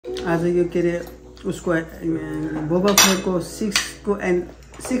आज यो के रे उसको Boba फोरको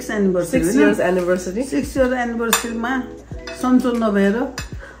 6 anniversary 6 years anniversary 6 year anniversary मा सन्चोल नभएर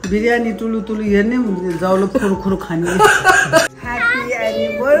बिरयानी टुलु हेर्ने जाउलो खोरो खाने happy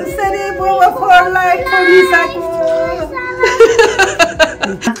anniversary Boba फोरलाई खोलिसाको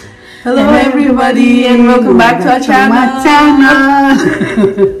Hello everybody and welcome back to our channel.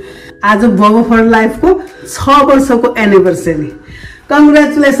 आज बोबा फोर लाइफको 6 वर्षको एनिभर्सरी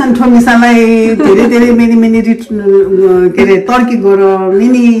Congratulations ठोमिसालाई धेरै मिनी के रे टर्की गर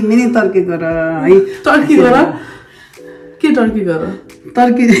मिनी टर्की गर है टर्की गर के टर्की गर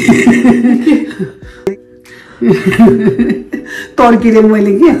टर्की टर्कीले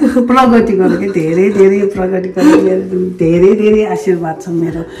मैले के प्रगति गरेँ के धेरै प्रगति गरेँ धेरै आशीर्वाद छ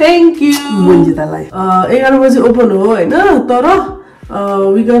मेरो थ्यांक यू मन्जितालाई 11 बजे ओपन हो हैन तर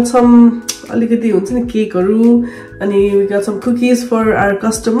we got some अलिकति हुन्छ नि केकहरु अनि we got some cookies for our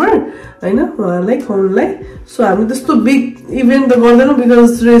customer हैन उहाँलाई खुवाउनलाई सो हामी त्यस्तो बिग इभेन्ट त गर्दैनौं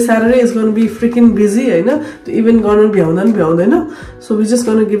because today Saturday is going to be freaking busy हैन त्यो इभेन्ट गर्न भ्याउँदैन so we just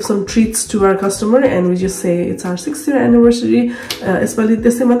going to give some treats to our customer and we just say it's our 6th year anniversary यसपालि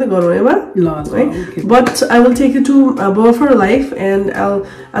त्यसै मात्रै गरौँ है but I will take you to Boba for life and I'll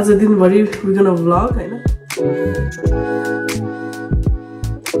as a दिनभरि we going to vlog हैन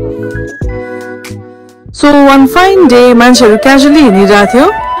So one fine day, मान्छेहरु casually हिँडिरहेको थियो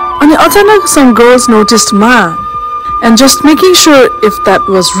अनि अचानक some girls noticed Ma and just making sure if that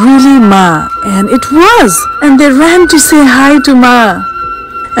was really Ma and it was and they ran to say hi to Ma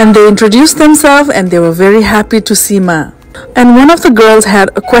and they introduced themselves and they were very happy to see Ma and one of the girls had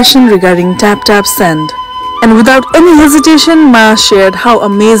a question regarding tap send and without any hesitation Ma shared how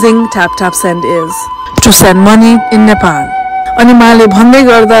amazing tap send is to send money in Nepal. अनि माले भन्दै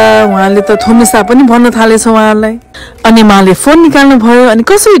गर्दा उहाँले त थोमिसा पनि भन्न थालेछ उहाँलाई अनि माले फोन निकाल्नु भयो अनि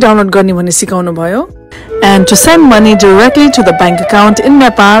कसरी डाउनलोड गर्ने भन्ने सिकाउनु भयो and to send money directly to the bank account in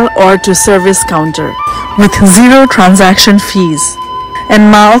Nepal or to service counter with 0 transaction fees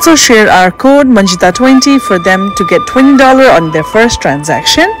and Ma also shared our code Manjita20 for them to get $20 on their first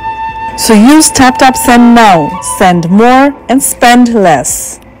transaction so use tap send now send more and spend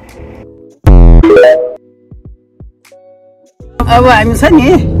less अब हामी छ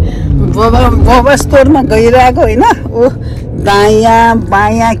नि Boba स्टोरमा गइरहेको हैन ओ दायाँ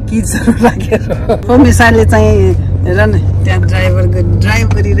बायाँ किचहरु राखेर ठोमिसाले चाहिँ हेर न त्यहाँ ड्राइभ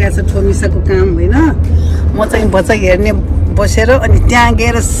गरिरहेछ ठोमिसाको काम हैन म चाहिँ बच्चा हेर्ने बसेर अनि त्यहाँ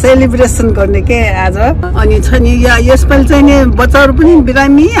गएर सेलिब्रेसन गर्ने के आज अनि छ नि यसपालि चाहिँ नि बच्चाहरु पनि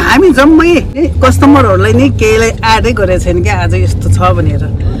बिरामी हामी जम्मै कस्टमरहरुलाई नि केहीलाई एडै गरेको छैन के आज यस्तो छ भनेर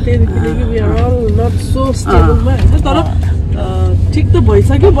ठीक त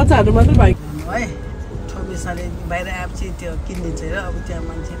भइसक्यो बच्चाहरु मात्र भाइ है ठोमिसाले बाहिर आएपछि त्यो किन्दिन्छ र अब त्यहाँ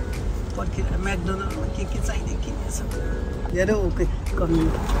मान्छे पर्खिएर म्याकडोनल्डमा के चाहिने किन्नेछ धेरै ओके गर्नु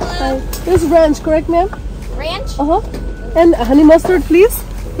This ranch correct ma'am Ranch and honey mustard please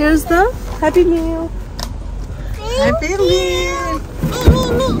here's the happy meal Happy meal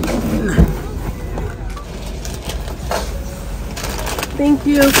Thank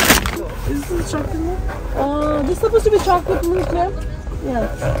you Is this chocolate milk? This is supposed to be chocolate milk, ma'am? Yeah.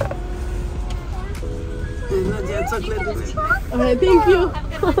 Alright, thank you.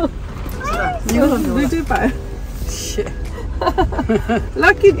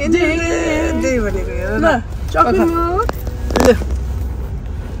 Lucky day. Chocolate milk.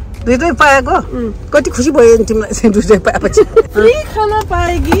 दुईटै पाएको कति खुसी भयो नि तिमीलाई चाहिँ दुईटै पाएपछि फ्री खाना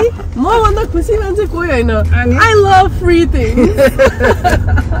पाएगी म भन्दा खुसी मान्छे कोही हैन I love free things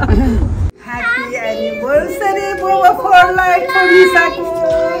Happy anniversary Boba for life Thomisa-ko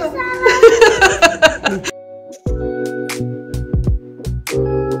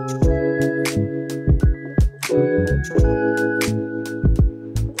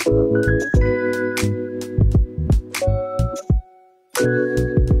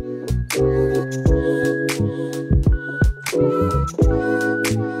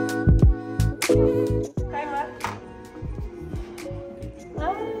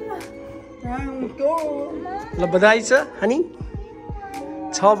ल बधाई छ हनी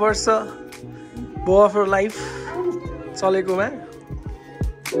 6 वर्ष Boba for life चलेकोमा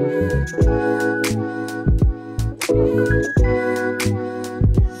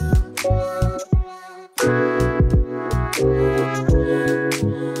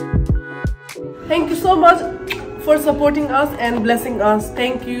Thank you so much for supporting us and blessing us.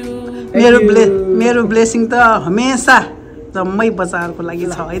 Thank you. मेरो ब्लेसिङ त हमेशा जम्मै बजारको लागि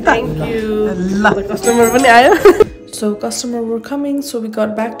छ है त Thank you. The customer पनि आयो. So customer were coming, so we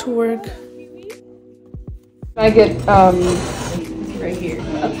got back to work. I get right here.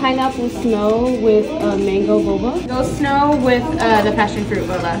 A pineapple snow with a mango boba. Go snow with the passion fruit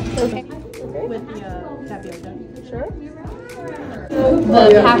boba. Okay. With the tapioca. Sure.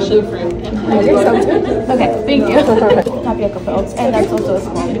 The passion fruit. Okay, sounds good. Okay, thank you. Tapioca pelts, and that's also a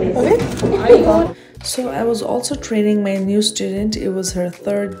small piece. Okay. So I was also training my new student. It was her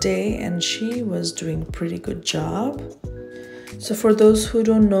 3rd day and she was doing a pretty good job. So for those who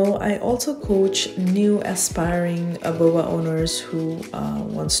don't know, I also coach new aspiring boba owners who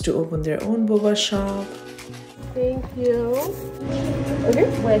wants to open their own boba shop. Thank you. Okay.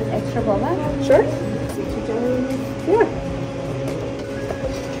 With extra boba? Sure. Yeah.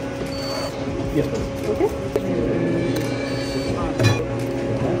 Yeah. Okay.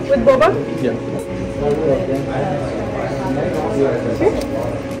 With boba? Yeah.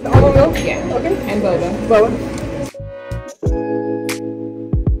 Almond milk? Yeah. Okay. And boba. Boba.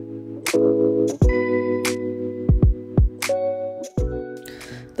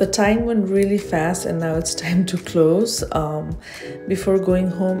 The time went really fast and now it's time to close. Before going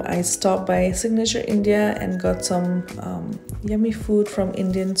home, I stopped by Signature India and got some yummy food from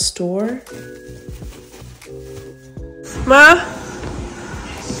Indian store. Ma,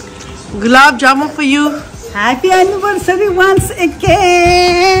 gulab jamun for you. Happy anniversary once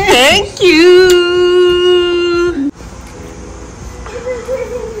again. Thank you.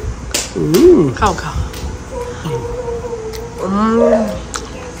 Khao khao.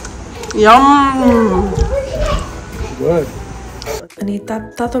 Yum. Good. And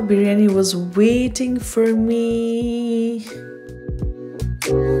Tato biryani was waiting for me.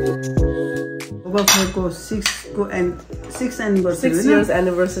 Boba को 6 anniversary. 6 years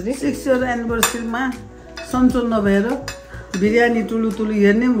anniversary. 6 years anniversary मा सन्चो नभएर बिरयानी टुलु टुलु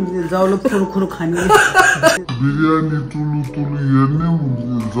हेर्ने जाउलो खुरु खुरु खाने बिरयानी टुलु टुलु हेर्ने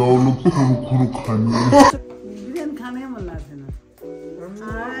जाउलो खुरु खुरु खाने बिरयानी खानै मन लाग्दैन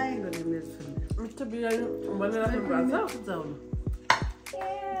आइ गरे मेरो छोरी मिठो बिरयानी बनाइराख्नु भएको छ जाउलो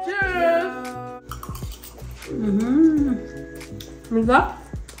Cheers. मिठो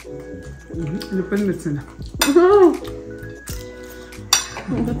यो पनि मिल्दैन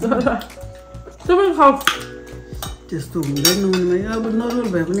सबै खाऊ त्यस्तो हुँदैन हुने अब नर्मल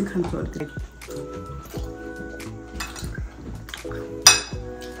भए पनि खान्छु अर्कै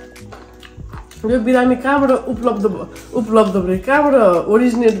यो बिरामी कहाँबाट उपलब्ध भयो कहाँबाट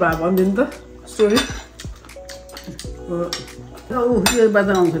ओरिजिनेट भयो भनिदिनु त स्टोरी योबाट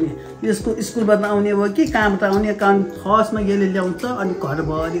आउँछ नि यसको स्कुलबाट आउने हो कि कहाँबाट आउने काम फर्स्टमा यसले ल्याउँछ अनि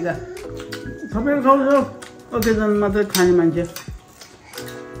घरभरिका थपेर खाउँछ ओकेजन मात्रै खाने मान्छे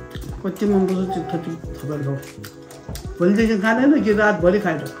कति मन पर्छ त्यो थपेर खाऊ भोलिदेखि खाँदैन कि रातभरि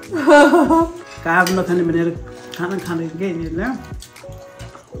खाएर कार्ब नखाने भनेर खाना खाने के नि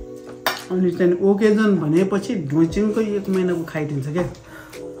अनि चाहिँ ओकेजन भनेपछि ढुचिङको 1 महिनाको खाइदिन्छ क्या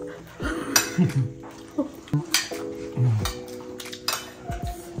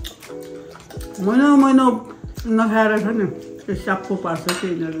महिना नखाएर छ नि त्यो साप्पो पार्छ कि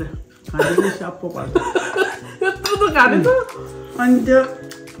यिनीहरूले खाँदै साप्पो पार्छ यत्रो त खाने त अनि त्यो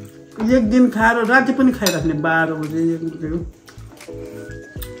 1 दिन खाएर राति पनि खाइराख्ने 12 बजे 1 बजे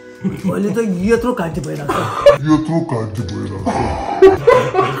अहिले त यत्रो घाँटी भइरहेको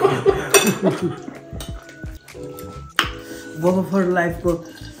बोबा फर लाइफको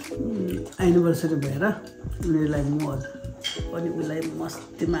एनिभर्सरी भएर उनीहरूलाई मौज अनि उसलाई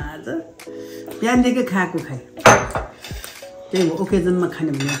मस्तीमा आज बिहानदेखि खाएको खाए त्यही हो ओकेजनमा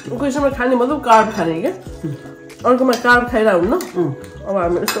खाने भने ओकेजनमा खाने मतलब कार्ब खाने क्या अर्कोमा कार्ब खाइरह हुन्न अब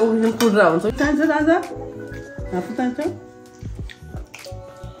हामी यस्तो ओकेजन कुर्दा हुन्छ चाहिन्छ राजा आफू चाहिन्छ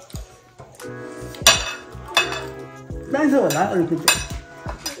होला अलिकति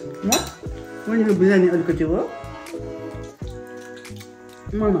म उनीको बिरयानी अलिकति हो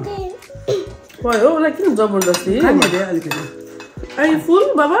भयो उसलाई किन जबरजस्ती अलिकति Are you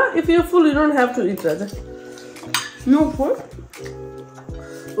full, Baba? If you're full, you don't have to eat, Raja. No full?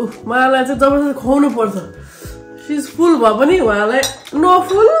 उहाँलाई चाहिँ जबरजस्ती खुवाउनु पर्छ She's full भए पनि उहाँलाई No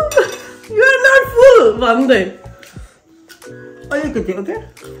full? You're not full भन्दै अलिकति ओके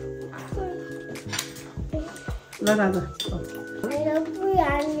ल राजा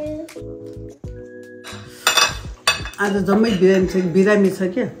आज जम्मै बिरामी छ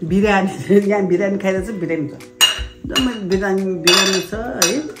क्या बिरयानी यहाँ बिरयानी खाएर चाहिँ बिरामी छ जम्मै बिरामी छ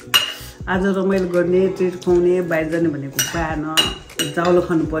है आज रमाइलो गर्ने ट्रिट खुवाउने बाहिर जाने भनेको पाएन चाउलो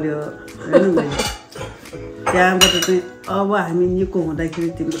खानु पर्यो होइन त्यहाँबाट चाहिँ अब हामी निको हुँदाखेरि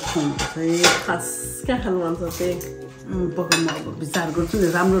तिमीले खुवाउनुपर्छ है खास कहाँ खानु मन छ चाहिँ पकाउनु अब विचार गर्छु नि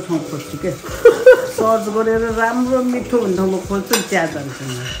राम्रो ठाउँ खोज्छु क्या सर्च गरेर राम्रो मिठो हुने ठाउँमा खोज्छु त्यहाँ जान्छु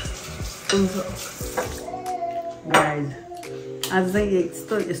हुन्छ गाइज आज चाहिँ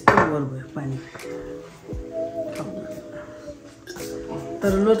यस्तो बोर भयो पानी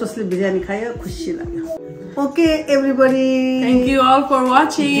तर लोटसले बिरयानी खायो खुसी लाग्यो okay everybody Thank you all for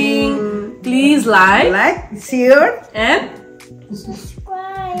watching. Please like, share and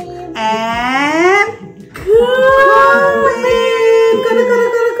and